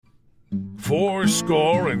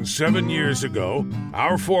407 years ago,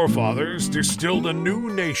 our forefathers distilled a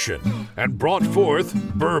new nation and brought forth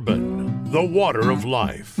bourbon, the water of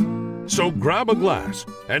life. So grab a glass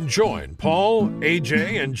and join Paul,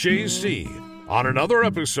 AJ, and JC on another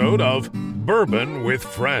episode of Bourbon with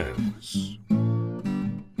Friends.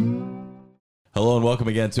 Hello and welcome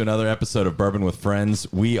again to another episode of Bourbon with Friends.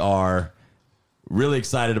 We are really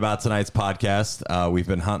excited about tonight's podcast. We've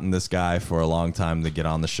been hunting this guy for a long time to get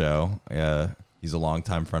on the show. He's a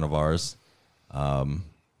longtime friend of ours.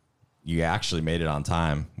 You actually made it on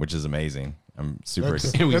time, which is amazing. I'm super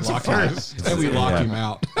excited. And we locked him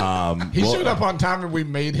out. He showed up on time and we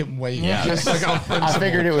made him wait. Yeah. Just like I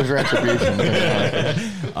figured it was retribution.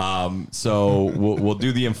 So we'll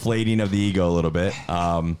do the inflating of the ego a little bit.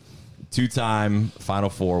 Two-time Final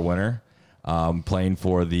Four winner. Playing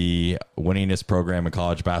for the winningest program in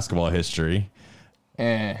college basketball history.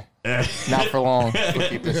 Not for long. We'll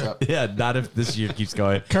keep this up. Yeah, not if this year keeps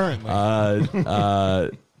going. Currently.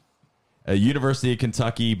 A University of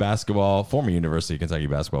Kentucky former University of Kentucky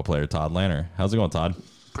basketball player, Tod Lanter. How's it going, Todd?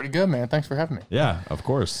 Pretty good, man. Thanks for having me. Yeah, of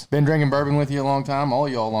course. Been drinking bourbon with you a long time, all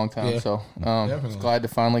y'all a long time. Yeah, so just glad to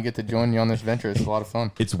finally get to join you on this venture. It's a lot of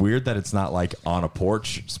fun. It's weird that it's not like on a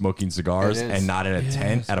porch smoking cigars and not in a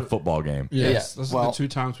tent at a football game. Yes. Those are the two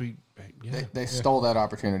times we... Yeah. They stole that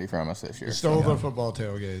opportunity from us this year. They stole the football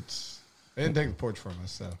tailgates. They didn't take the porch from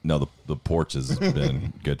us, so. No, the porch has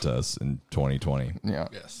been good to us in 2020. Yeah.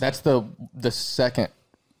 Yes. That's the second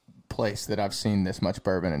place that I've seen this much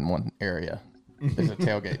bourbon in one area. There's a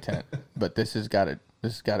tailgate tent, but this has got it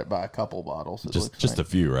by a couple bottles. Just a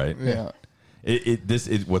few, right? Yeah.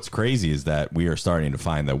 What's crazy is that we are starting to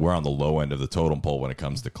find that we're on the low end of the totem pole when it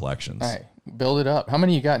comes to collections. Hey, build it up. How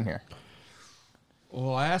many you got in here?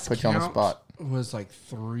 Well, last Put you on the spot. was like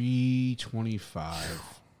 325.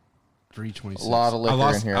 326. A lot of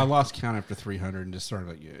liquor in here. I lost count after 300 and just started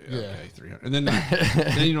like, okay, 300. And then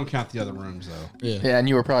you don't count the other rooms, though. Yeah, and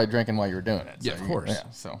you were probably drinking while you were doing it. Yeah, of course.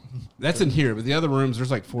 So That's in here, but the other rooms,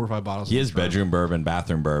 there's like 4 or 5 bottles. He has bedroom bourbon,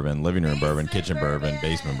 bathroom bourbon, living room bourbon, kitchen bourbon,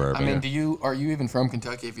 basement bourbon. I mean, are you even from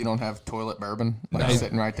Kentucky if you don't have toilet bourbon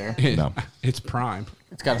sitting right there? No. It's prime.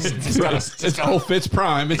 It's got a It's whole Fitz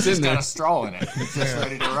prime. It's in there. got a straw in it. It's just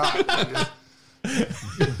ready to rock.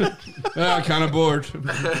 Kind of bored.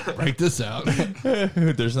 Break this out.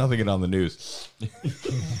 There's nothing on the news.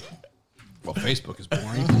 Well, Facebook is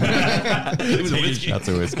boring. Taking shots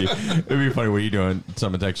of whiskey. It'd be funny. What are you doing?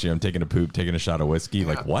 Someone texts you, I'm taking a poop, taking a shot of whiskey.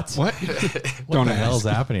 Like, what? What? What the hell's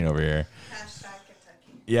happening over here? Hashtag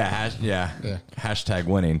Kentucky. Yeah. Hashtag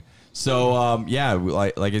winning. So,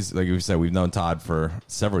 like we said, we've known Todd for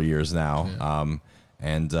several years now.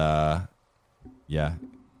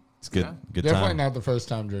 It's good. Good Definitely time. not the first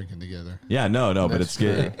time drinking together. Yeah, no, but it's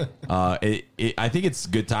That's good. I think it's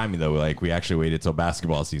good timing though. Like we actually waited till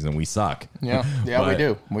basketball season. We suck. Yeah, we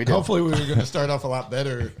do. Hopefully we were going to start off a lot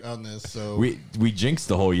better on this. So We jinxed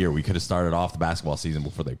the whole year. We could have started off the basketball season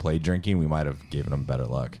before they played drinking. We might have given them better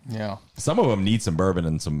luck. Yeah. Some of them need some bourbon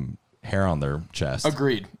and some hair on their chest.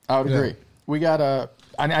 Agreed. I would agree. We got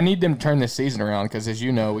I need them to turn this season around because, as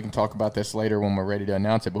you know, we can talk about this later when we're ready to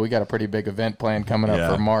announce it. But we got a pretty big event planned coming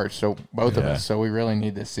up for March. So both of us. So we really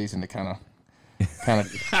need this season to kind of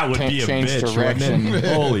That would be a change bitch, direction. wouldn't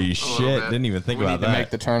it? Holy shit! Didn't even think We about need that. to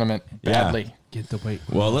make the tournament badly. Get the weight.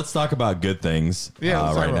 Well, let's talk about good things let's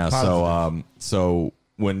talk right now. about So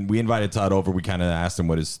when we invited Todd over, we kind of asked him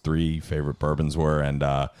what his 3 favorite bourbons were, and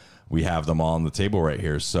we have them all on the table right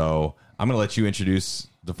here. So I'm going to let you introduce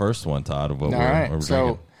the first one, Todd. Of what All we're right.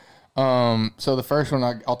 drinking. So the first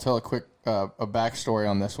one, I'll tell a quick a backstory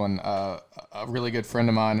on this one. A really good friend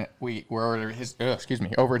of mine, we were over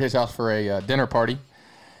at his house for a dinner party,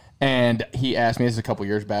 and he asked me, this is a couple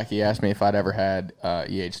years back, he asked me if I'd ever had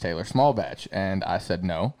E.H. Taylor small batch, and I said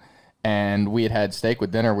no. And we had steak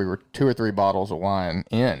with dinner. We were 2 or 3 bottles of wine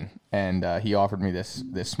in, and he offered me this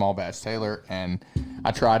small batch Taylor, and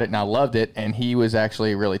I tried it and I loved it. And he was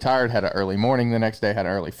actually really tired, had an early morning the next day, had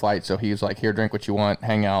an early flight, so he was like, "Here, drink what you want,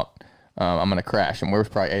 hang out. I'm gonna crash." And there was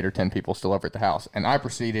probably 8 or 10 people still over at the house, and I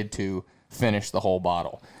proceeded to finish the whole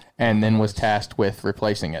bottle, and then was tasked with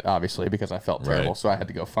replacing it, obviously because I felt terrible. Right. So I had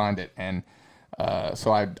to go find it, and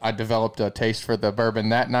so I developed a taste for the bourbon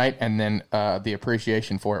that night, and then the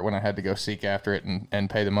appreciation for it when I had to go seek after it and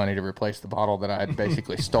pay the money to replace the bottle that I had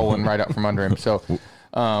basically stolen right up from under him. So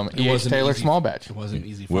E.H. Taylor small batch. It wasn't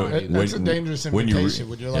easy for me. That's a dangerous when you invitation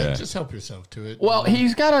when you're like, just help yourself to it. Well,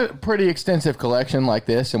 he's got a pretty extensive collection like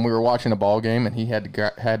this, and we were watching a ball game, and he had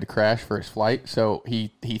to crash for his flight, so he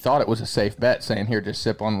thought it was a safe bet, saying, "Here, just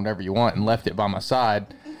sip on whatever you want," and left it by my side.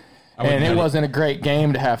 And it wasn't a great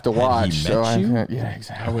game to have to watch. So yeah,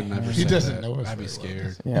 exactly. I would never. He say doesn't that. know us. I'd be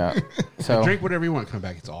scared. Yeah. So Drink whatever you want. Come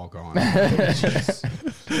back. It's all gone.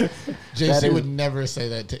 JC would never say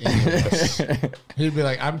that to any of us. He'd be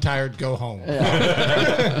like, "I'm tired. Go home."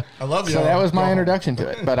 I love you. So that was my introduction to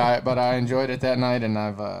it. But I enjoyed it that night, and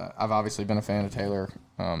I've obviously been a fan of Taylor.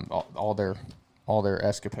 All their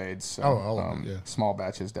escapades. So, all of them, yeah. Small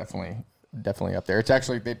batch is definitely up there. It's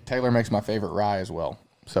actually Taylor makes my favorite rye as well.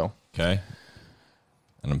 So Okay.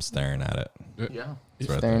 And I'm staring at it. yeah, It's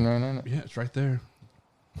right staring there. right on it. Yeah, it's right there.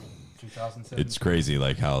 2007. It's crazy,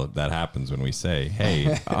 like how that happens when we say,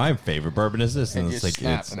 "Hey, my favorite bourbon is this," and And it's you like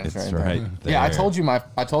snap, it's and it's right, right there. Yeah, I told you my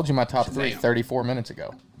top three 34 minutes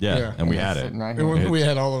ago. Yeah, Yeah. and we had it. Sitting right And here. we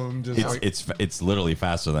had all of them just It's literally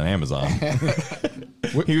faster than Amazon.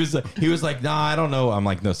 he was like, "Nah, I don't know." I'm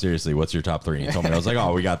like, "No, seriously, what's your top 3?" And he told me, I was like,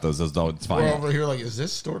 "Oh, we got those. It's we're fine." over here like, is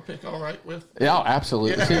this store pick all right with? Yeah,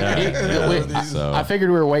 absolutely. See, So I figured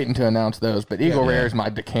we were waiting to announce those, but Eagle Rare Yeah. is my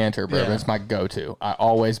decanter bourbon. Yeah. It's my go-to. I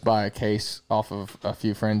always buy a case off of a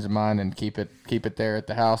few friends of mine and keep it there at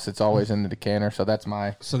the house. It's always in the decanter, so that's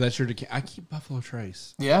my So that's your decanter. I keep Buffalo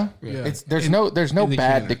Trace. yeah. There's no in the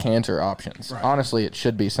bad decanter. decanter options. Right. Honestly, it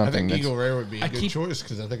should be I something think that's Eagle Rare would be a I good keep- choice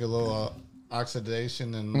because I think a little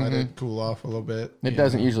oxidation and let it cool off a little bit. it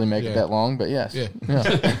doesn't usually make it Yeah. that long, but yes. Yeah.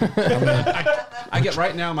 I get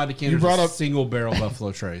right now my decanter brought is a up- single barrel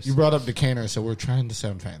Buffalo Trace. You brought up decanter, so we're trying to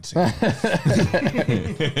sound fancy.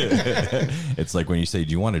 it's like when you say,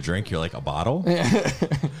 "Do you want a drink?" You're like, "A bottle."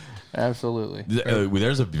 Absolutely.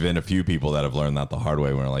 There's been a few people that have learned that the hard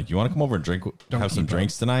way. When they're like, "You want to come over and have some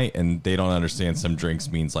drinks tonight?" And they don't understand some drinks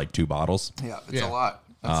means like 2 bottles. Yeah, it's Yeah. a lot.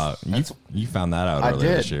 You found that out I earlier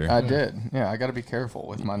did. this year. I did. Yeah, I got to be careful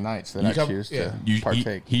with my nights that I come- choose yeah. to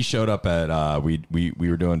partake. He showed up at we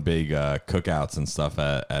were doing big cookouts and stuff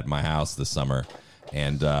at my house this summer,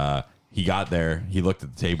 and he got there. He looked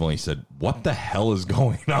at the table and he said, "What the hell is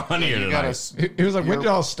going on here You gotta tonight?" He was like, when did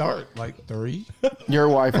y'all start? Like 3? Your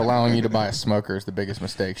wife allowing you to buy a smoker is the biggest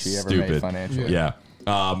mistake she ever made Stupid. financially. Yeah.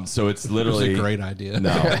 So it's It was literally a great idea.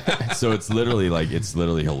 No. So it's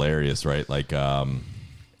literally hilarious, right? Like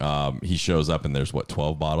he shows up and there's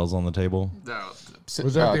 12 bottles on the table.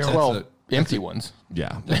 Was that the 12 That's empty ones?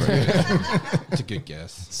 Yeah. That's right. It's a good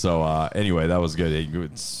guess. So anyway, that was good.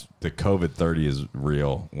 It's the COVID 30 is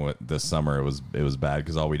real. This summer it was bad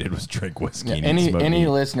because all we did was drink whiskey. Yeah, and eat smoked any meat.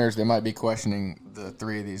 listeners that might be questioning the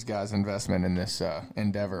 3 of these guys' investment in this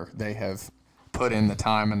endeavor, they have put in the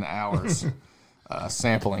time and the hours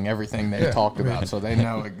sampling everything they've talked about, so they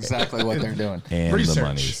know exactly what they're doing. and Research. the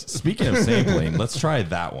monies. Speaking of sampling, let's try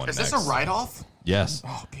that one. Is next. this a write-off? Yes.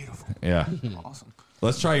 Oh, beautiful. Yeah. Awesome.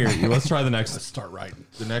 Let's try the next Start writing.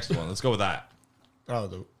 the next one. Let's go with that.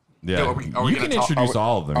 Oh, Yeah. Are we you gonna can talk- introduce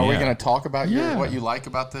all of them. Are we yeah. going to talk about what you like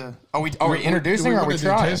about the... Are we introducing or are we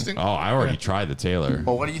trying? Oh, I already tried the Taylor.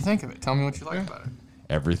 Well, what do you think of it? Tell me what you like about it.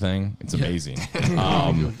 Everything. It's amazing.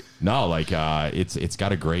 No, like it's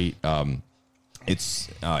got a great it's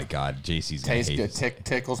oh my god, JC's gonna Tastes hate good. this.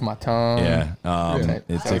 Tickles my tongue. Yeah. Yeah.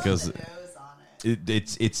 It tickles. Nose on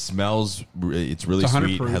it. It smells. It's really It's 100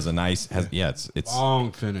 sweet. proof. Has a nice. It's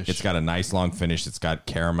Long finish. it's got a nice long finish. It's got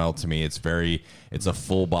caramel to me. It's a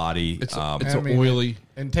full body. It's I mean, oily.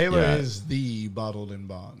 And Taylor Yeah. is the bottled in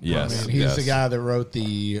bond. Yes, I mean, he's yes. the guy that wrote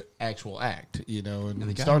the actual act, and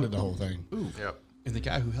the guy started who- the whole thing. Yep. And the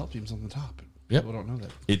guy who helped him's on the top. Yep. People don't know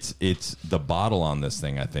that. It's the bottle on this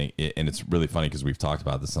thing. I think, and it's really funny because we've talked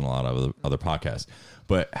about this in a lot of other podcasts.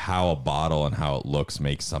 But how a bottle and how it looks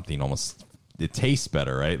makes something almost. It tastes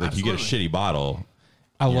better, right? Like you get a shitty bottle.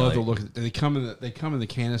 I Yeah, love the like- look. They come in the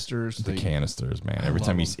canisters. The canisters, man. Every love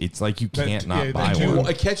time them. it's like you can't not yeah, buy they do. one.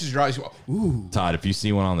 It catches your eyes. You go, ooh. Todd, if you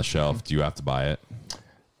see one on the shelf, do you have to buy it?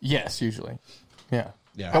 Yes, usually. Yeah.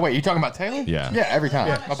 Yeah. Oh, wait, you talking about Taylor? Yeah. Yeah, every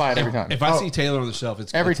time. I buy it every time. If I see Taylor on the shelf,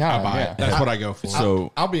 it's Every I time, buy yeah. it. That's what I go for.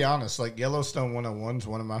 So I'll be honest, like Yellowstone 101 is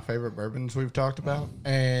one of my favorite bourbons we've talked about,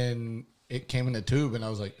 and it came in a tube, and I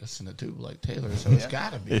was like, "It's in a tube like Taylor, so it's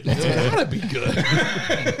gotta be. It's gotta be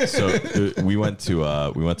good." so we went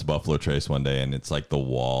to Buffalo Trace one day, and it's like the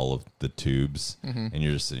wall of the tubes, and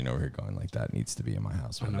you're just sitting over here going like, that needs to be in my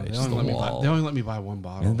house one No, day. they Just the only wall. let me buy one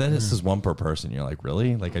bottle. And then this is one per person. You're like,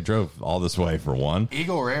 really? Like I drove all this way for one.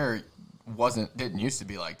 Eagle Rare didn't used to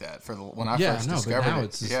be like that when I Yeah, first no, but discovered now it.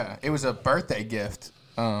 it's just- Yeah, it was a birthday gift.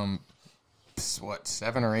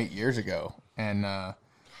 7 or 8 years ago, and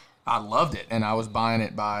I loved it. And I was buying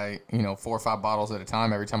it by 4 or 5 bottles at a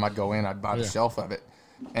time. Every time I'd go in, I'd buy the shelf of it.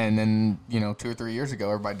 And then 2 or 3 years ago,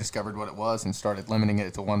 everybody discovered what it was and started limiting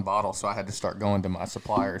it to one bottle. So I had to start going to my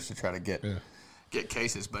suppliers to try to get get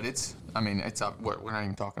cases, but it's up. We're not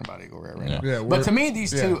even talking about Eagle Rare right now. Yeah, but to me,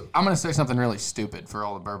 these two, I'm going to say something really stupid for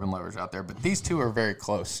all the bourbon lovers out there, but these two are very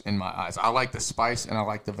close in my eyes. I like the spice and I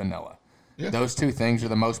like the vanilla. Yeah. Those two things are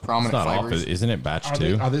the most prominent flavors. Isn't it batch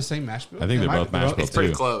 2? Are they the same mash bill? I think they're both mash bill It's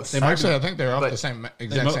pretty close. Actually, I think they're off the same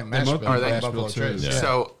exact same mash bill. Are they Buffalo Trace? Yeah.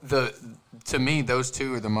 So to me, those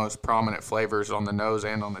two are the most prominent flavors on the nose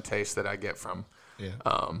and on the taste that I get from. Yeah.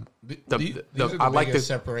 These are the I like biggest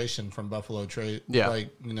separation from Buffalo Trace. Yeah. Like,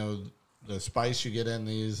 the spice you get in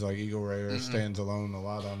these, like Eagle Rare, stands alone a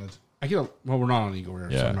lot on it. Well, we're not on Eagle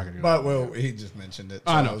Rare, so I'm not going to go. But, he just mentioned it.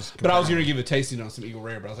 So I know. I was going to give a tasting on some Eagle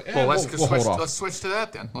Rare, but I was like, let's switch to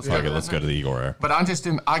that then. Let's go to the Eagle Rare. But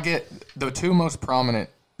I get the two most prominent,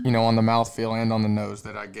 on the mouthfeel and on the nose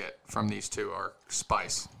that I get from these two are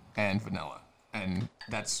spice and vanilla. And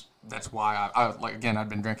that's why I've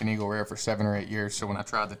been drinking Eagle Rare for 7 or 8 years. So when I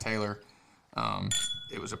tried the Taylor,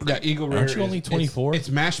 it was a pretty... Yeah, Eagle Rare Aren't you only 24? It's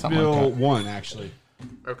mash bill 1, actually.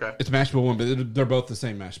 Okay. It's mash bill 1, but they're both the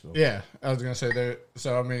same mash bill. Yeah, I was going to say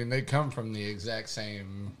they come from the exact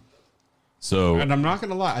same... So, and I'm not going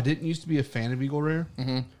to lie, I didn't used to be a fan of Eagle Rare,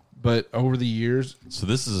 but over the years... So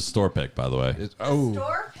this is a store pick, by the way. This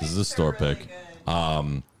is a store pick. As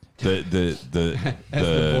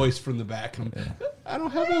the voice from the back. I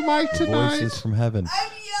don't have a mic tonight. Voices from heaven.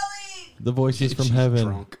 I'm yelling. The voices from heaven.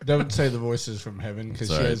 Drunk. Don't say the voices from heaven because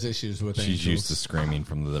she has issues with She's angels. used to screaming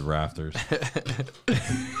from the rafters.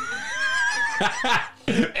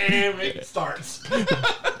 And it starts.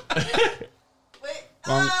 Wait.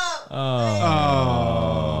 Oh.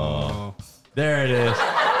 There it is.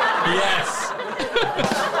 Yes.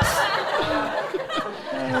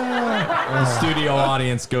 The studio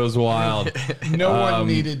audience goes wild. No one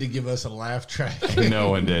needed to give us a laugh track. No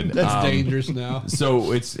one did. That's dangerous now.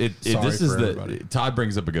 So this is everybody. Todd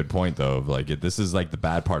brings up a good point though. Of like this is like the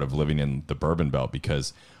bad part of living in the bourbon belt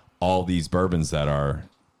because all these bourbons that are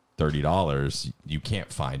 $30 you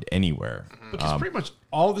can't find anywhere. Because pretty much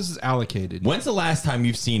all this is allocated. When's the last time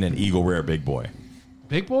you've seen an Eagle Rare Big Boy?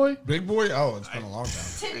 Big boy? Big boy? Oh, it's been a long time.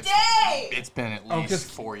 Today. It's been at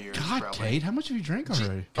least 4 years. God, probably. Kate, how much have you drank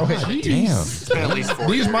already? Okay, Damn. It's been at least 4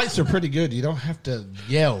 these years. mics are pretty good. You don't have to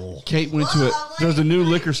yell. Kate went to there's a new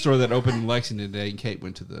liquor store that opened in Lexington today, and Kate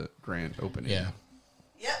went to the grand opening. Yeah.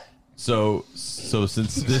 Yep. So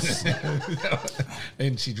since this,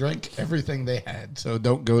 And she drank everything they had. So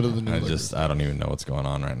don't go to the new liquor. I don't even know what's going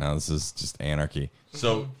on right now. This is just anarchy.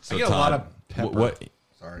 So I get Todd, a lot of pepper. what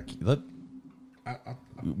Sorry.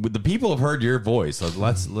 the people have heard your voice. So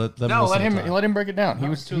let them. No, listen to Todd. let him break it down.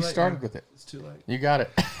 He too late, started man. with it. It's too late. You got it.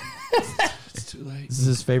 It's too late. This is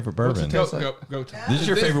his favorite bourbon. Go. This is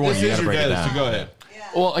your favorite one. You got to break it down. So go ahead. Yeah.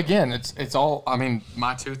 Well, again, it's all. I mean,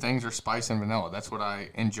 my two things are spice and vanilla. That's what I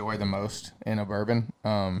enjoy the most in a bourbon.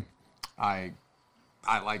 I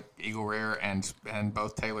like Eagle Rare and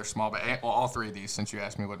both Taylor Small, but all three of these. Since you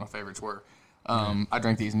asked me what my favorites were, I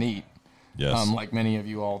drink these neat. Yes. Like many of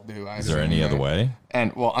you all do. Is there any other way?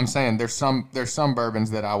 And well, I'm saying there's some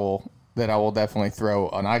bourbons that I will definitely throw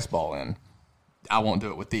an ice ball in. I won't do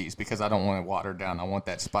it with these because I don't want it watered down. I want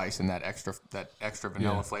that spice and that extra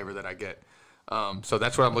vanilla flavor that I get. So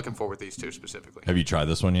that's what I'm looking for with these two specifically. Have you tried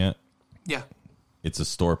this one yet? Yeah. It's a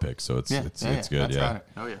store pick, so it's good. I tried it.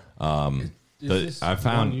 Oh yeah. I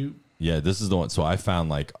found. you? Yeah, this is the one. So I found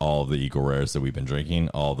like all the Eagle Rares that we've been drinking,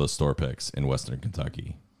 all the store picks in Western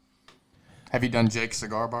Kentucky. Have you done Jake's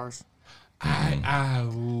cigar bars? I've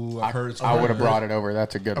heard. I would have brought it over.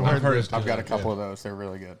 That's a good one. heard it's I've got a good, couple of those. They're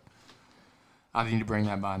really good. I need to bring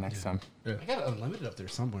that by next time. I got unlimited up there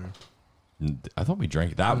somewhere. I thought we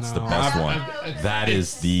drank. That was the No. best one. I've- That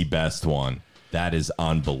is the best one. That is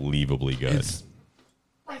unbelievably good. It's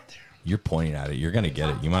right there. You're pointing at it. You're gonna get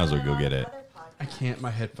it. You might as well go get it. I can't.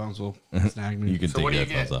 My headphones will snag me. You can So take what do your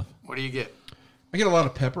you headphones get? off. What do you get? I get a lot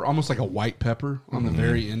of pepper, almost like a white pepper on the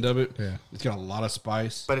very end of it. Yeah. It's got a lot of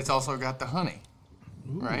spice. But it's also got the honey,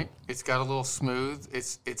 right? It's got a little smooth.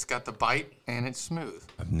 It's got the bite and it's smooth.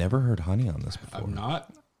 I've never heard honey on this before. I'm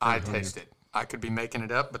not. I taste it. I could be making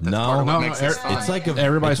it up, but that's No, part of what no, makes this fun. It's like a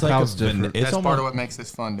Everybody's it's like palate's a different. It's that's almost, part of what makes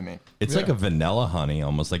this fun to me. It's like a vanilla honey,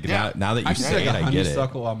 almost like Yeah. now that you Actually, say like it, a I get it.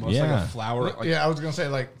 honeysuckle almost, Yeah. like a flower. Like Yeah, I was going to say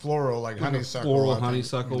like floral, like honeysuckle. floral I think,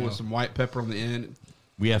 honeysuckle you know. with some white pepper on the end.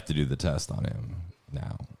 We have to do the test on him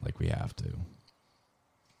now. Like we have to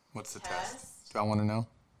What's the test? Do I want to know?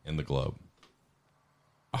 in the globe.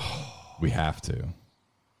 We have to.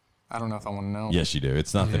 I don't know if I want to know. Yes, you do.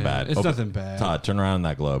 It's nothing Yeah, bad. it's nothing bad. Todd, turn around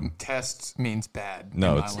that globe. Tests means bad.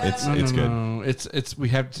 No, in my it's life. it's No, it's good. No. It's we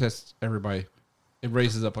have to test everybody. It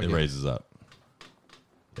raises up. Like It raises up.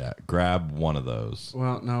 Yeah, grab one of those.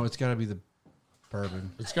 Well, no, it's got to be the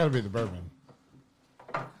bourbon. It's got to be the bourbon.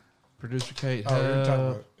 Producer Kate. Oh, you're talking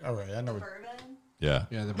about. All right, I know. Bourbon? Yeah.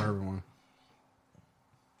 Yeah, the bourbon one.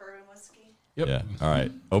 Bourbon whiskey? Yep. Yeah. All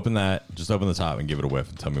right. Open that. Just open the top and give it a whiff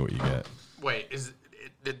and tell me what you get. Wait, is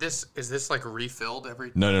this like refilled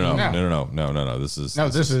every? No. This is No,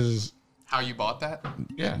 this is. How you bought that?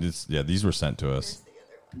 Yeah. These were sent to Here's us. the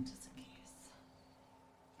other one, just in case.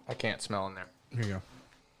 I can't smell in there. Here you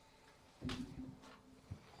go.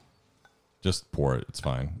 Just pour it. It's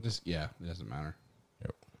fine. Just it doesn't matter.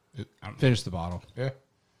 Yep. Finish the bottle. Yeah.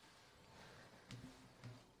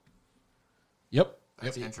 Yep.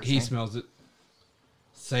 That's Yep. interesting. He smells it.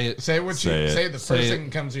 Say it. Say what Say you it. say. The Say first it. thing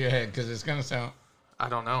that comes to your head because it's gonna sound. I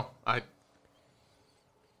don't know. I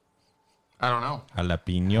don't know.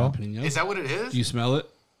 Jalapeno. Jalapeno. Is that what it is? Do you smell it?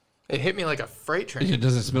 It hit me like a freight train.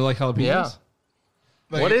 Does it smell like jalapenos? Yeah.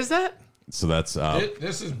 Like, What is that? So that's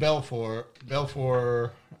This is Belfour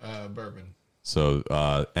bourbon. so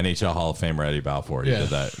NHL Hall of Famer Eddie Balfour. He Yeah. did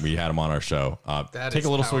that. We had him on our show. That Take is a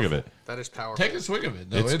little swig of it. powerful. That is powerful. Take a swig of it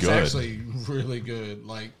though. It's It's, good. actually really good.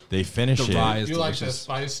 Like They finish The it. rye is you like the delicious.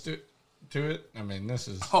 spice to it. I mean, this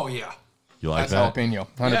is. Oh yeah. You like That's that? jalapeno.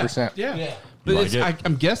 100%. Yeah. Yeah. But like it's, it?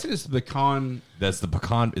 I'm guessing it's the pecan. That's the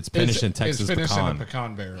pecan. It's finished in Texas It's finished pecan. in a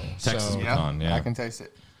pecan barrel. Texas so, pecan. Pecan, yeah. I can taste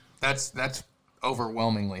it. That's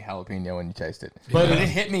overwhelmingly jalapeno when you taste it. But But it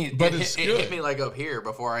hit me. but it it's hit, good. it hit me like up here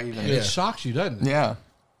before I even. Yeah. It shocks you, doesn't it? Yeah.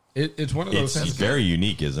 it's one of those It's things. very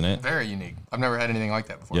unique, isn't it? Very unique. I've never had anything like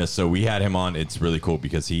that before. Yeah, so we had him on. It's really cool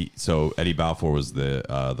because Eddie Balfour was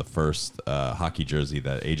the first hockey jersey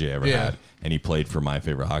that AJ ever Yeah. had, and he played for my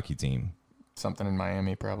favorite hockey team, Something in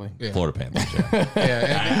Miami, probably. Yeah. Florida Panthers. Yeah.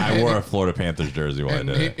 Yeah, I wore a Florida Panthers jersey while I and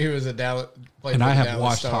did it. he was a Dallas. Played And for I the have Dallas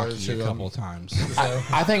watched Stars, hockey who, a couple of times.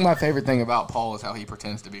 I think my favorite thing about Paul is how he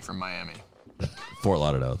pretends to be from Miami. Fort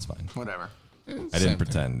Lauderdale, it's fine. Whatever. I didn't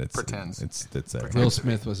pretend. It's Pretends. It's there. Will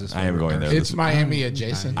Smith was his I am favorite going there. person. It's Miami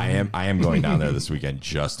adjacent. I am going down there this weekend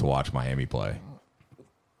just to watch Miami play.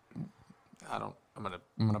 I'm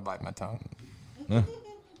gonna bite my tongue.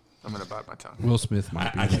 I'm gonna bite my tongue. Will Smith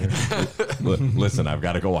might be there. Listen, I've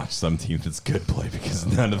got to go watch some team that's good play because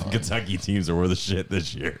none of the Kentucky teams are worth a shit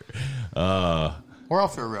this year. We're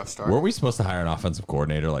off to a rough start. Were we supposed to hire an offensive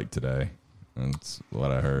coordinator like today? That's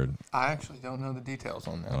what I heard. I actually don't know the details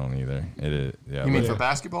on I that. don't either. It is. Yeah. You mean but- for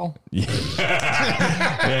basketball? yeah.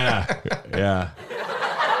 Yeah.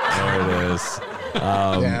 There it is.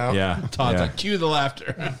 Yeah. Todd's yeah. like, cue the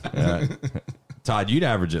laughter. Todd, you'd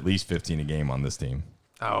average at least 15 a game on this team.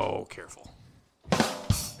 Oh, careful.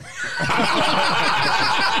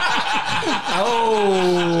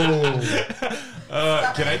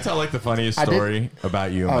 Can I tell like the funniest story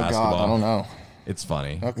about you in Oh basketball? God, I don't know. It's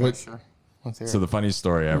funny. Okay, sure. Let's hear So it. the funniest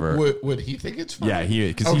story ever. Would he think it's funny? Yeah,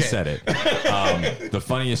 because he Okay. said it. The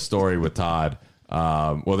funniest story with Todd.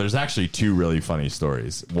 Well, there's actually two really funny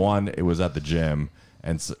stories. One, it was at the gym,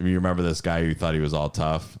 and you remember this guy who thought he was all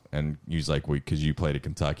tough, and he's like, "Because you played at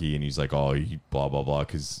Kentucky," and he's like, "Oh, you blah blah blah,"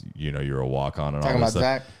 because you're a walk on and Talking all this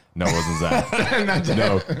about stuff. Zach? No, it wasn't Zach.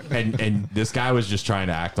 No, and this guy was just trying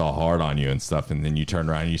to act all hard on you and stuff, and then you turned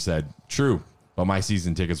around and you said, "True." But my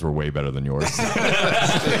season tickets were way better than yours. I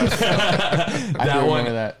do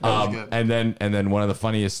remember that. That was good. And then one of the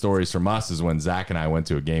funniest stories from us is when Zach and I went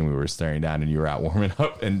to a game. We were staring down, and you were out warming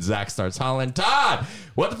up, and Zach starts hollering, "Todd,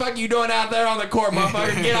 what the fuck are you doing out there on the court,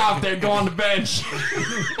 motherfucker? Get off there, go on the bench."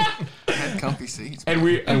 Had comfy seats. And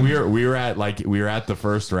we were at the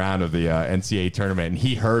first round of the NCAA tournament, and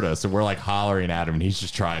he heard us, and we're like hollering at him, and he's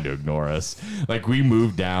just trying to ignore us. Like we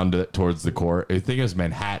moved down towards the court. I think it was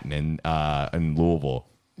Manhattan in Louisville.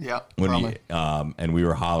 Yeah, When probably. and we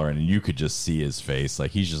were hollering, and you could just see his face, like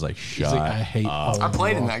he's just like, "Shut Like, I hate all I of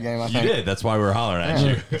played in y'all. that game. I You think. did. That's why we were hollering at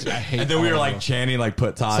you. I hate And then we all were of like y'all. chanting, like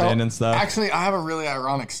put Todd So, in and stuff. Actually, I have a really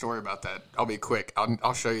ironic story about that. I'll be quick.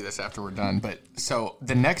 I'll show you this after we're done. But so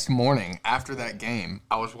the next morning after that game,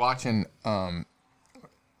 I was watching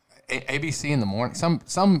ABC in the morning,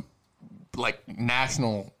 some like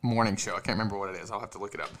national morning show. I can't remember what it is. I'll have to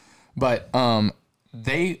look it up. But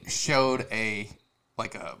they showed a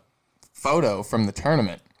photo from the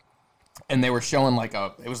tournament. And they were showing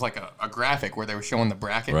a graphic where they were showing the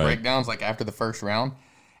bracket Right. breakdowns like after the first round.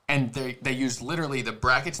 And they used literally the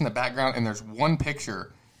brackets in the background, and there's one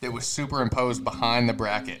picture that was superimposed behind the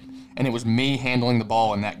bracket, and it was me handling the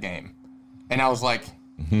ball in that game. And I was like,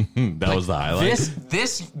 that was the highlight.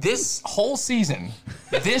 this whole season,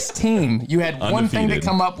 this team, you had one thing to Undefeated.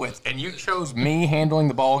 come up with, and you chose me handling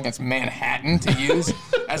the ball against Manhattan to use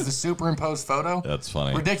as the superimposed photo. That's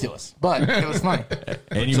funny. Ridiculous, but it was funny.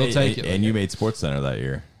 And you She'll made, take it. and you made SportsCenter that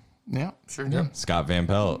year. Yeah, sure did. Scott Van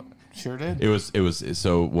Pelt. Sure did. It was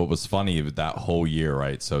so what was funny with that whole year,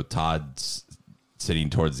 right? So Todd's sitting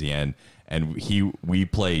towards the end, and we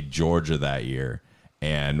played Georgia that year.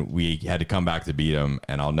 And we had to come back to beat him.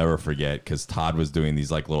 And I'll never forget because Todd was doing these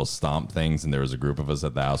like little stomp things, and there was a group of us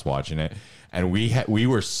at the house watching it. And we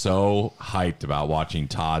were so hyped about watching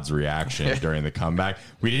Todd's reaction during the comeback.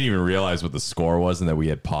 We didn't even realize what the score was, and that we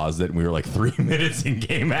had paused it. And we were like 3 minutes in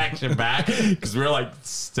game action back because we were like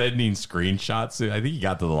sending screenshots. I think he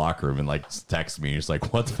got to the locker room and like texted me. He's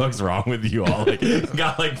like, "What the fuck's wrong with you all?" Like,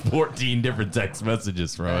 got like 14 different text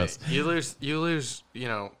messages from us. You lose,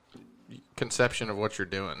 conception of what you're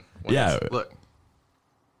doing. Yeah. Look.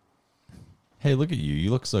 Hey, look at you. You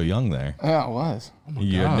look so young there. Yeah, it was.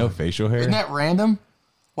 You had no facial hair. Isn't that random?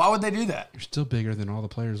 Why would they do that? You're still bigger than all the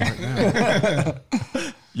players right now.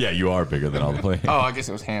 Yeah, you are bigger than all the players. Oh, I guess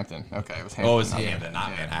it was Hampton. Okay, it was Hampton. Oh, it's Hampton, not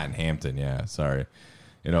Manhattan. Hampton. Yeah, sorry.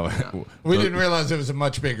 We didn't realize it was a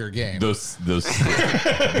much bigger game. Those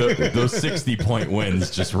 60-point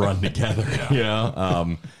wins just run together.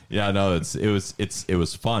 It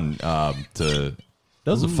was fun. That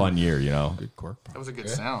was a fun year. Good cork. That was a good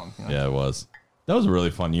sound. Yeah, it was. That was a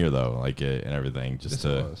really fun year though. Like and everything, just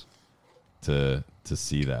to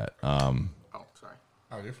see that. Oh, sorry.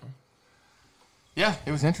 Oh, you're fine. Yeah,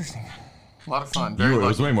 it was interesting. A lot of fun. It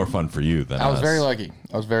was way more fun for you than I was us.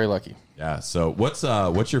 very lucky. Yeah. So what's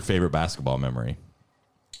your favorite basketball memory?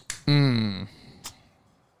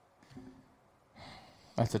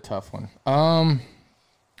 That's a tough one.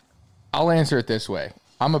 I'll answer it this way.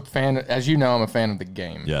 I'm a fan, as you know, I'm a fan of the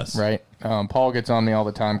game. Yes. Right? Paul gets on me all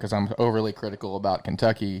the time because I'm overly critical about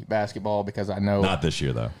Kentucky basketball because I know. Not this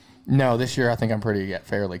year, though. No, this year I think I'm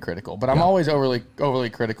fairly critical. But I'm always overly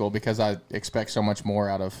critical because I expect so much more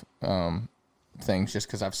out of things just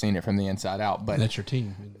because I've seen it from the inside out. But that's your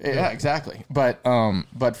team. Yeah, exactly. But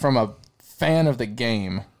from a fan of the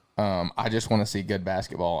game, I just want to see good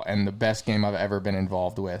basketball. And the best game I've ever been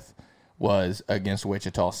involved with was against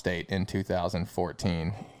Wichita State in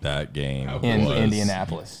 2014. That game in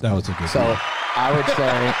Indianapolis. That was a good So game.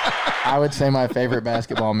 I would say my favorite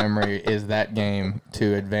basketball memory is that game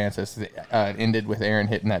to advance us. It ended with Aaron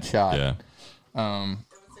hitting that shot. Yeah.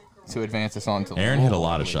 To advance us on to Aaron hit a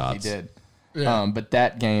lot of shots. He did. Yeah. But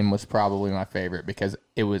that game was probably my favorite because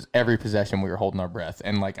it was every possession we were holding our breath,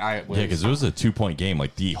 and because it was a 2-point game,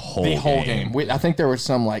 like the whole game. I think there was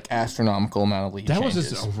some like astronomical amount of lead. That changes. was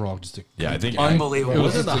just overall just a I think unbelievable. It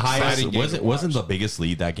wasn't the It's highest. exciting Wasn't the biggest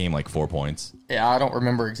lead that game like 4 points? Yeah, I don't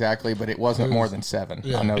remember exactly, but it wasn't more than 7.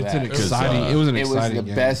 Yeah. I know It's that. an exciting. It was an It was exciting the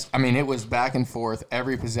game. best. I mean, it was back and forth.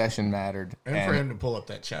 Every possession mattered. And for him to pull up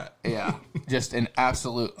that shot. Yeah, just an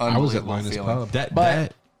absolute I was at unbelievable Linus feeling.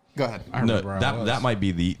 Pub. Go ahead. I No, remember I was. that might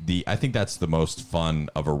be the I think that's the most fun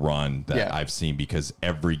of a run that Yeah. I've seen because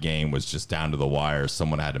every game was just down to the wire.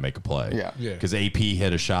 Someone had to make a play. Yeah. Yeah. Because AP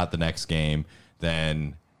hit a shot the next game.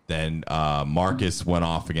 Then Marcus went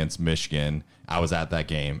off against Michigan. I was at that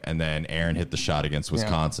game, and then Aaron hit the shot against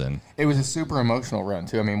Wisconsin. It was a super emotional run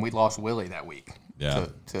too. I mean, we lost Willie that week Yeah.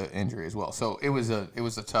 to injury as well. So it was a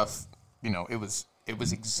tough. It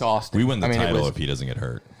was exhausting. We win the I mean, it title was- if he doesn't get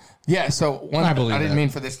hurt. Yeah. So one, I believe I didn't that. mean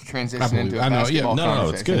for this to transition I believe- into a I know, yeah. basketball No, it's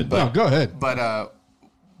conversation, good. But, No, go ahead. But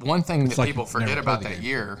one thing that like people you've forget never about played the that game.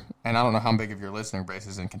 year, and I don't know how big of your listening base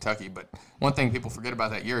is in Kentucky, but one thing people forget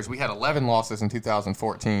about that year is we had 11 losses in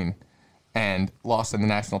 2014 and lost in the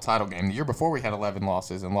national title game. The year before we had 11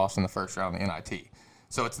 losses and lost in the first round of the NIT.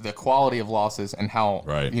 So it's the quality of losses and how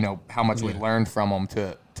Right. How much we learned from them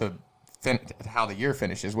to how the year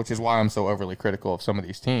finishes, which is why I'm so overly critical of some of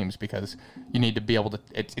these teams because you need to be able to.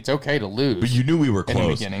 It's okay to lose. But you knew we were in the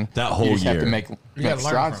close beginning. that whole you just year. have to make gotta learn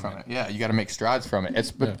strides from from it. Yeah, you got to make strides from it.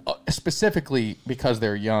 It's specifically because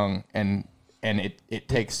they're young and it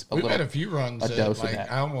takes a We've little. had a few runs a that, dose of like,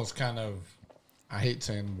 that. I almost kind of, I hate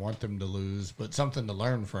saying want them to lose, but something to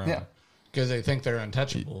learn from. Yeah. Because they think they're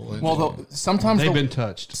untouchable. And Well, sometimes They've been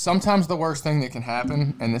touched. Sometimes the worst thing that can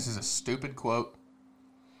happen, and this is a stupid quote.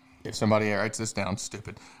 If somebody writes this down,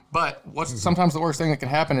 stupid. But sometimes the worst thing that can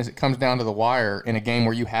happen is it comes down to the wire in a game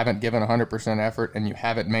where you haven't given 100% effort and you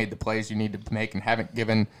haven't made the plays you need to make and haven't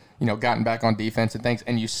given, gotten back on defense and things,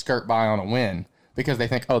 and you skirt by on a win because they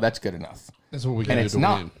think, oh, that's good enough. That's what we got And to do it's to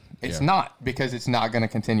not. win. It's not because it's not going to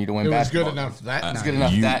continue to win it was basketball. good enough that night. It's good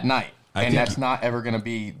enough You- that night. I And think- that's not ever going to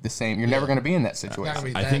be the same. You're never going to be in that situation. Gotta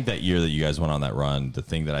be I think that year that you guys went on that run, the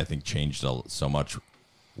thing that I think changed so much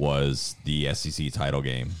was the SEC title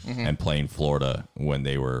game and playing Florida when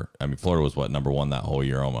they were. I mean, Florida was number 1 that whole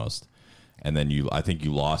year almost, and then I think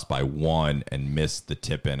you lost by 1 and missed the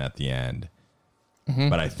tip in at the end,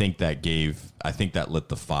 but I think that lit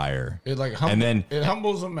the fire. It like and then it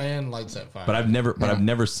humbles a man, lights that fire. But I've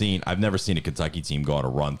never seen a Kentucky team go on a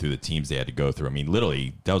run through the teams they had to go through. I mean,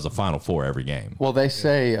 literally, that was a Final Four every game. Well, they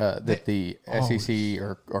say that the SEC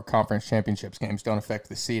or conference championships games don't affect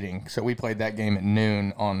the seeding. So we played that game at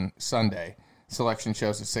noon on Sunday. Selection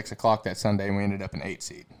shows at 6 o'clock that Sunday, and we ended up an 8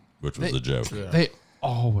 seed. Which was a joke. They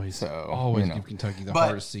always you know. give Kentucky the But-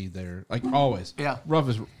 hardest seed there. Like, always. Yeah.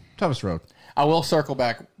 Toughest road. I will circle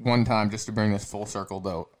back one time just to bring this full circle,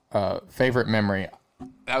 though. Favorite memory.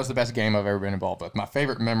 That was the best game I've ever been involved with. My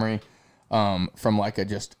favorite memory from like a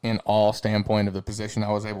just in awe standpoint of the position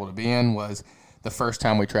I was able to be in was the first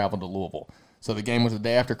time we traveled to Louisville. So the game was the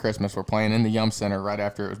day after Christmas. We're playing in the Yum Center right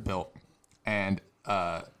after it was built. And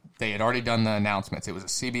they had already done the announcements. It was a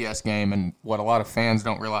CBS game, and what a lot of fans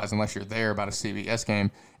don't realize unless you're there about a CBS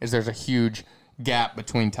game is there's a huge gap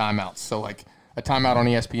between timeouts. So like a timeout on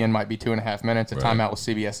ESPN might be 2.5 minutes. A timeout with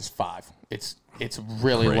CBS is 5. It's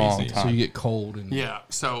really Crazy. long time. So you get cold. And Yeah,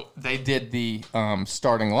 so they did the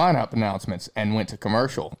starting lineup announcements and went to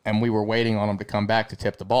commercial, and we were waiting on them to come back to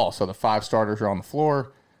tip the ball. So the 5 starters are on the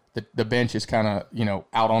floor. The bench is kind of,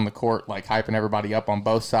 out on the court, like hyping everybody up on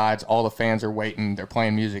both sides. All the fans are waiting. They're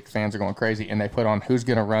playing music. Fans are going crazy. And they put on Who's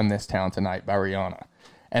Gonna Run This Town Tonight by Rihanna.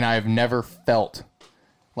 And I've never felt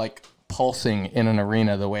like pulsing in an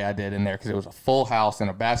arena the way I did in there, because it was a full house in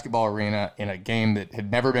a basketball arena in a game that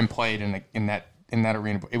had never been played in that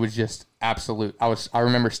arena. It was just absolute. I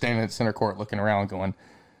remember standing at center court looking around going,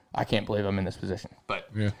 I can't believe I'm in this position. But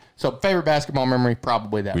so favorite basketball memory,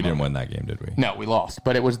 probably that. We didn't win that game, did we? No, we lost.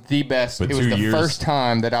 But it was the best. But it was 2 the years. first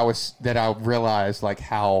time that I realized like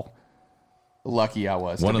how lucky I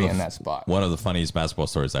was to be in that spot. One of the funniest basketball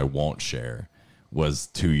stories I won't share was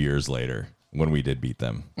 2 years later when we did beat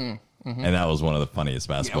them. And that was one of the funniest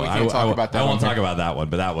basketball. we can't talk about that I won't one. talk about that one,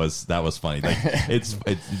 but that was funny. Like it's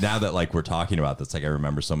now that like we're talking about this, like I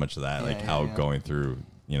remember so much of that, like how going through,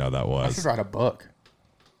 that I was. should write a book.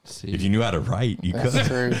 If you knew how to write, you That's could.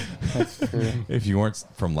 true. That's true. If you weren't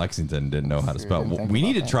from Lexington and didn't know how to spell, didn't think we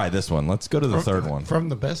need about to try this one. Let's go to the third one. From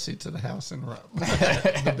the best seats of the house in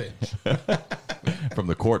the bench. From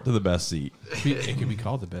the court to the best seat. it could be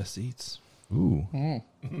called the best seats. Ooh.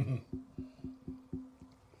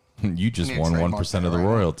 You just Need to won trademark 1% of that the right now.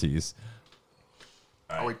 royalties.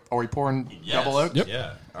 Are we pouring double oaked? Yep.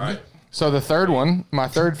 Yeah. All right. So the third one, my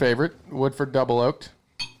third favorite, Woodford double oaked.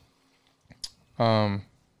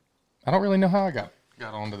 I don't really know how I got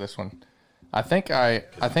onto this one. I think I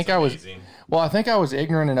was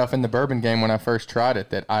ignorant enough in the bourbon game when I first tried it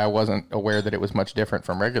that I wasn't aware that it was much different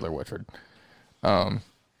from regular Woodford. Go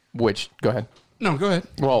ahead. No, go ahead.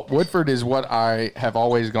 Well, Woodford is what I have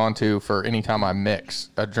always gone to for any time I mix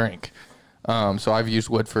a drink. So I've used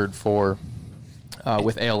Woodford for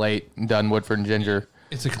with Ale 8, done Woodford and ginger.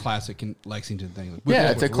 It's a classic in Lexington thing.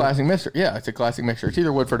 It's a classic mixture. Yeah, it's a classic mixture. It's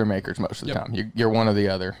either Woodford or Makers most of the time. You're one or the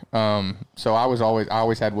other. So I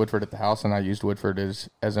always had Woodford at the house, and I used Woodford as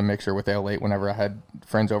a mixer with Ale 8 whenever I had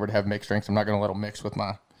friends over to have mixed drinks. I'm not going to let them mix with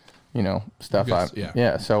my, stuff.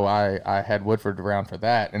 So I had Woodford around for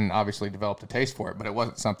that, and obviously developed a taste for it. But it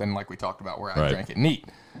wasn't something like we talked about where I drank it neat.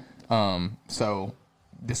 So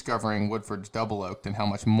discovering Woodford's double oaked and how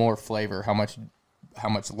much more flavor, how much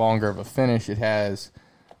longer of a finish it has.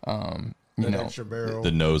 Extra barrel. The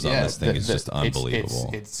nose on this thing is just unbelievable.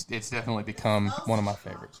 It's definitely become one of my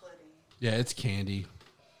favorites. Yeah, it's candy.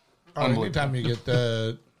 Anytime you get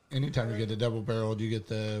the double barreled, you get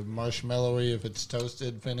the marshmallowy if it's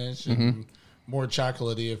toasted finish, and more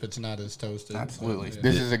chocolatey if it's not as toasted. Absolutely, Yeah.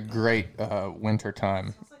 this is a great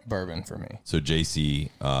wintertime bourbon for me. So JC,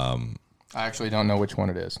 I actually don't know which one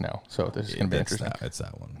it is now, so this is going to be interesting. It's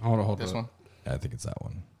that one. Hold This up. one, I think it's that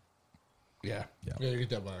one. Yeah. Yeah, you get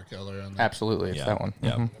that bar color on that. absolutely, it's that one.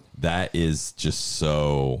 Yeah. Mhm. That is just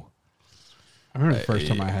so. I remember the first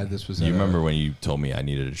time I had this was You at, remember when you told me I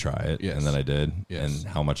needed to try it, Yes. and then I did, Yes. and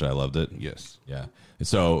how much I loved it. Yes. Yeah.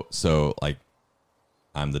 So like,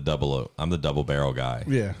 I'm the double barrel guy.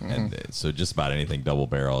 Yeah. And so just about anything double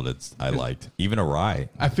barreled, I liked, even a rye.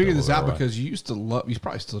 I figured this out Double barrel because you used to love, you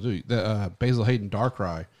probably still do, the Basil Hayden Dark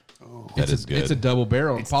Rye. That is good. It's a double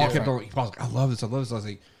barrel. And It's Paul kept different. on, Paul's like, I love this. I was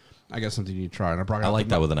like, I got something you need to try. And I brought I out like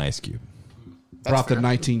the, that with an ice cube. brought the fair.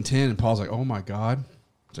 1910, and Paul's like, oh my God.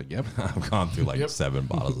 It's like, yep. I've gone through like 7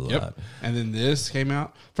 bottles of that. And then this came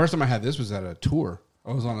out. First time I had this was at a tour.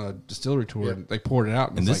 I was on a distillery tour, and they poured it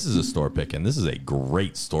out. And this is a store pick, and this is a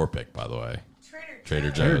great store pick, by the way.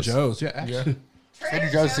 Trader Trader Joe's. Joe's. Yeah, actually. Trader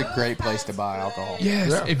Joe's is a great place to buy alcohol.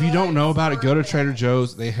 Yes. If you don't know about it, go to Trader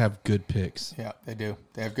Joe's. They have good picks. Yeah, they do.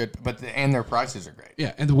 They have good, and their prices are great.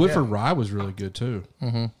 Yeah, and the Woodford Rye was really good too.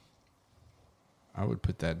 I would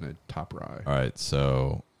put that in a top rye. All right,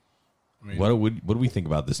 so what do we think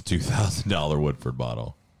about this $2,000 Woodford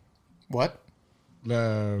bottle? What?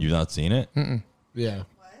 You've not seen it? Yeah.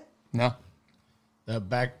 What? No. The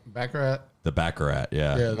Baccarat. The Baccarat,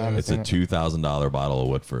 yeah. Yeah, It's a $2,000 bottle of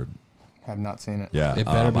Woodford. I've not seen it. Yeah, It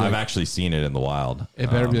better be I've like- actually seen it in the wild. It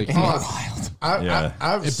better be like Wild. Yeah.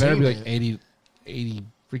 I've it better seen be like 80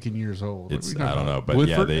 freaking years old. It's What are we I don't talking know, about? but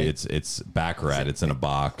Woodford? yeah, it's Baccarat. It's in a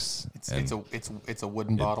box. It's a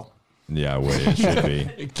wooden bottle. Yeah, it should be.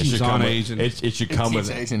 It keeps should on come aging. It should come keeps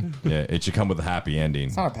with aging. Yeah, it should come with a happy ending.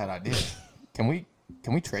 It's not a bad idea. Can we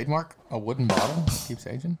trademark a wooden bottle that keeps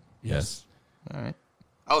aging? Yes. All right.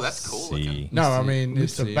 Oh, that's cool. See, No, I see. mean Let me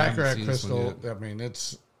it's a see. I haven't Baccarat seen this one crystal. I mean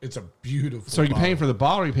it's a beautiful. So are you paying bottle. for the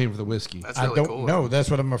bottle or are you paying for the whiskey? That's I really don't cool. know. That's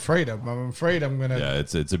what I'm afraid of. I'm afraid I'm gonna. yeah,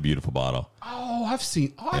 it's a beautiful bottle. I've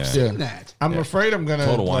seen Yeah. seen that. I'm afraid I'm gonna.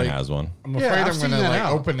 Total Wine like, has one. I'm Yeah, afraid I've I'm seen gonna that like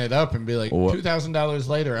out. open it up and be like What- $2,000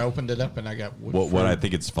 later. I opened it up and I got What I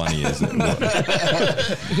think it's funny is I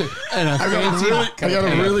got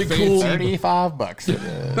a really cool. $35 for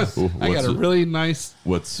this. I got a really nice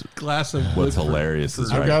what's glass of what's Woodford. hilarious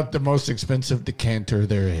is I've right. got the most expensive decanter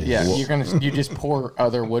there is. Yeah, you just pour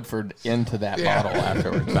other Woodford into that bottle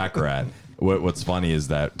afterwards. Baccarat. What's funny is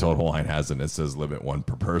that Total Wine has it. And it says limit one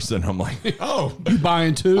per person. I'm like, Oh, You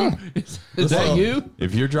buying two? Is that you?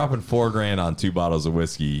 if you're dropping $4,000 on 2 bottles of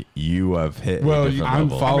whiskey, you have hit. Well, a different I'm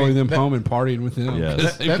level. following them that- home and partying with them.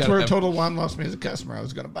 Yes. They've that's gotta where have- Total Wine lost me as a customer. I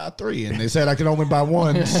was going to buy 3, and they said I could only buy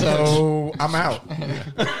 1, so I'm out.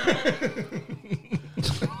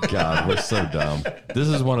 God, we're so dumb. This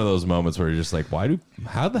is one of those moments where you're just like,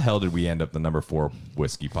 how the hell did we end up the number 4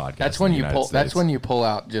 whiskey podcast? That's when in the you United pull. That's States? when you pull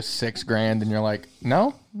out just $6,000, and you're like,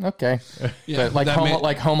 no, okay. Yeah, But like that meant-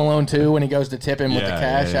 like Home Alone 2 when he goes to tip him with the Yeah,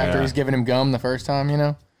 cash yeah, after yeah. he's giving him gum the first time.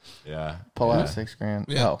 Yeah. Pull out $6,000.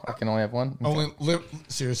 Yeah. Oh, I can only have one. Okay. Only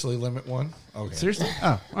seriously limit 1. Okay. Seriously?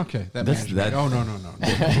 Oh, okay. That That's- matters. that- Oh,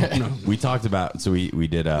 no. We talked about, so we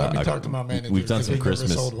did. Let me talk to my manager. We've done 'cause some he never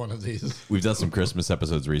Christmas. sold one of these. We've done some Christmas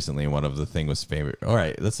episodes recently, and one of the thing was favorite. All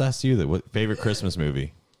right, let's ask you what favorite Christmas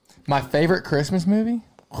movie. My favorite Christmas movie?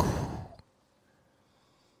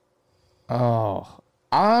 Oh,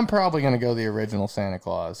 I'm probably going to go the original Santa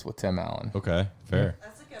Claus with Tim Allen. Okay, fair.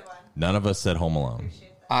 That's a good one. None of us said Home Alone. Okay.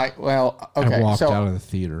 I walked So out of the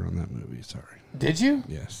theater on that movie. Sorry. did you?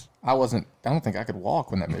 Yes. I don't think I could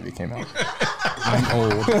walk when that movie came out. I'm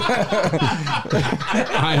old.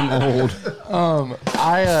 I am old.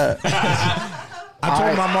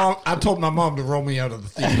 I told my mom to roll me out of the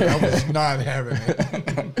theater. I was not having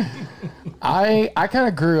it. I kind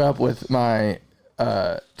of grew up with my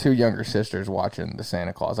 2 younger sisters watching the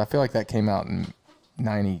Santa Claus. I feel like that came out in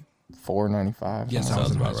 94, 95. Yes, I Sounds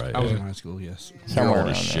was in high about school. right, I was yeah. in high school. Yes. You're somewhere old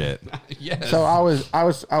around as there. shit. Yes. So I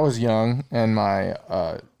was young, and my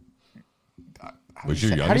Was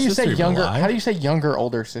your how do you youngest say sister younger? alive? How do you say younger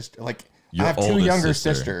older sister? Like Your I have 2 oldest younger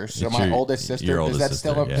sister. sisters. So It's my your- oldest sister. your Does oldest that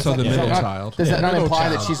still? sister, yeah. does So that- the does that middle not- child. Does that Yeah, not middle imply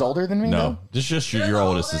that child. she's older than me? No, though? just You're your the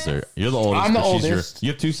oldest oldest? sister. You're the oldest. I'm the but she's oldest.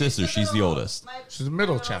 you have 2 sisters. She's the oldest. She's a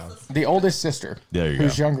middle child. The oldest sister. There you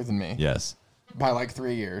who's go. younger than me Yes. by like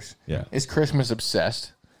 3 years. Yeah. Is Christmas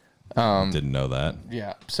obsessed. Didn't know that.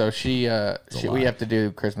 Yeah, so we lot. have to do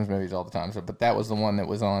Christmas movies all the time. So, but that was the one that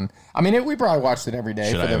was on. I mean, we probably watched it every day.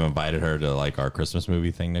 Should for I the- have invited her to like our Christmas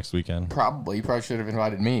movie thing next weekend? Probably. You probably should have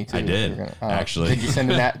invited me too. I if did, you were actually. Did you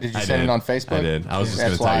send it? Did you I send did. it on Facebook? I did. I was just going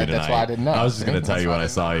That's to tell why- you tonight. That's why I didn't know. I was just going to tell you when I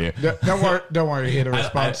saw you. Don't worry. He had a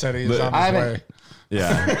response that he's on I his haven't- way.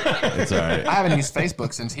 Yeah, it's all right. I haven't used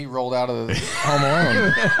Facebook since he rolled out of Home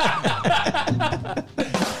Alone.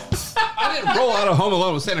 I didn't roll out of Home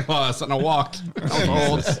Alone with Santa Claus, and I walked. I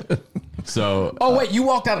was old. So, Oh wait, you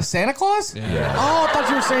walked out of Santa Claus? Yeah. Oh, I thought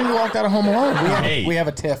you were saying you walked out of Home Alone. Hey. We have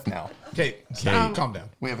a tiff now. Okay, calm down.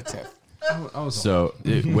 We have a tiff. I was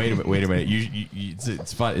wait a minute.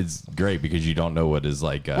 It's fun. It's great because you don't know what is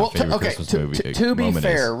like favorite Christmas movie. To be moment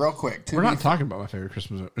fair, is. real quick. We're not talking about my favorite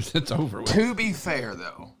Christmas. It's over with. To be fair,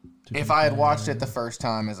 though, if I had watched it the first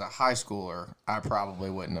time as a high schooler, I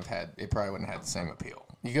probably wouldn't have had. It probably wouldn't have had the same appeal.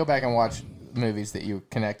 You go back and watch movies that you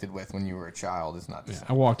connected with when you were a child. It's not the same.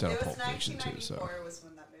 I walked out It of was Pulp Fiction too. So 1994 was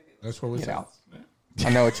when that movie was. That's what we Get said. out. I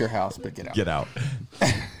know it's your house, but get out. Get out.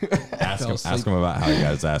 Ask him about how he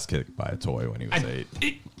got his ass kicked by a toy when he was 8.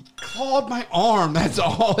 it clawed my arm. That's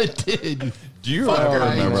all it did. Do you Fuck, ever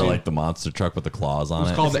I remember hate you. like the monster truck with the claws on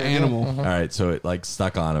It's it? called the Animal. All right, so it like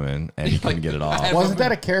stuck on him and he couldn't get it off. Wasn't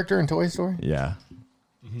that a character in Toy Story? Yeah.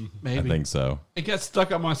 Maybe. I think so. It got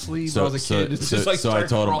stuck on my sleeve when I was a kid. It's just like so I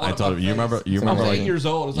told him. You remember? I was Like, 8 years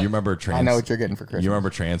old. I was you like, remember? I know what you're getting for Christmas. You remember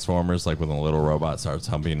Transformers? Like when the little robot starts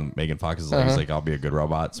humping Megan Fox's legs. Like I'll be a good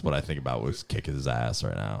robot. So what I think about was kicking his ass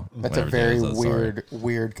right now. That's a very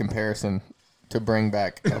weird comparison to bring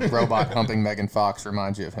back a robot humping Megan Fox.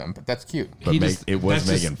 Reminds you of him, but that's cute. But it was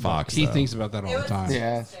Megan Fox. He though. thinks about that all the time.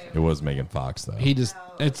 Yeah, It was Megan Fox though. He just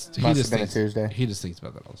Must have been a thinks, Tuesday. He just thinks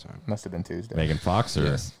about that all the time. Must have been Tuesday. Megan Fox or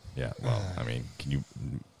Yes. yeah. Well, I mean, can you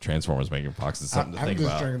Transformers Megan Fox is something to I'm think just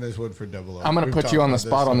about. drinking this wood for double O. I'm gonna We've put talked you on the about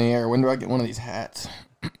spot this. on the air. When do I get one of these hats?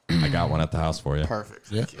 I got one at the house for you. Perfect.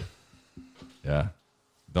 Yeah. Thank you. Yeah.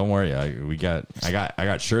 Don't worry. I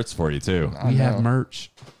got shirts for you too. We know. have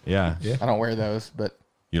merch. Yeah. I don't wear those, but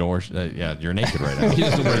You don't wear. Yeah, you're naked right now. He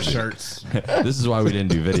doesn't wear shirts. This is why we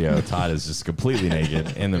didn't do video. Todd is just completely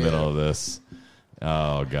naked in the middle of this.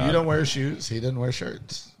 Oh god. You don't wear shoes. He doesn't wear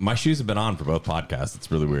shirts. My shoes have been on for both podcasts. It's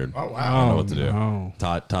really weird. Oh I wow. don't know what to do. no.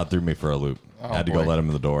 Todd threw me for a loop. I had to boy. go let him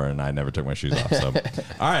in the door, and I never took my shoes off. So,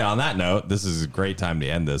 all right. On that note, this is a great time to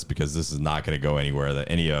end this because this is not going to go anywhere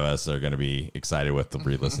that any of us are going to be excited with to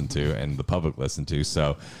re-listen to and the public listen to.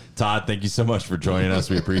 So, Todd, thank you so much for joining us.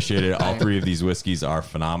 We appreciate it. All three of these whiskeys are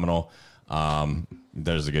phenomenal.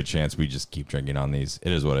 There's a good chance we just keep drinking on these.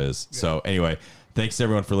 It is what it is. So, anyway, thanks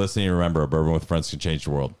everyone for listening. Remember, a bourbon with friends can change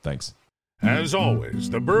the world. Thanks. As always,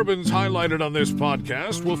 the bourbons highlighted on this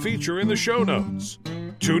podcast will feature in the show notes.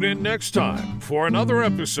 Tune in next time for another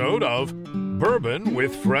episode of Bourbon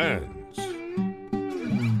with Friends.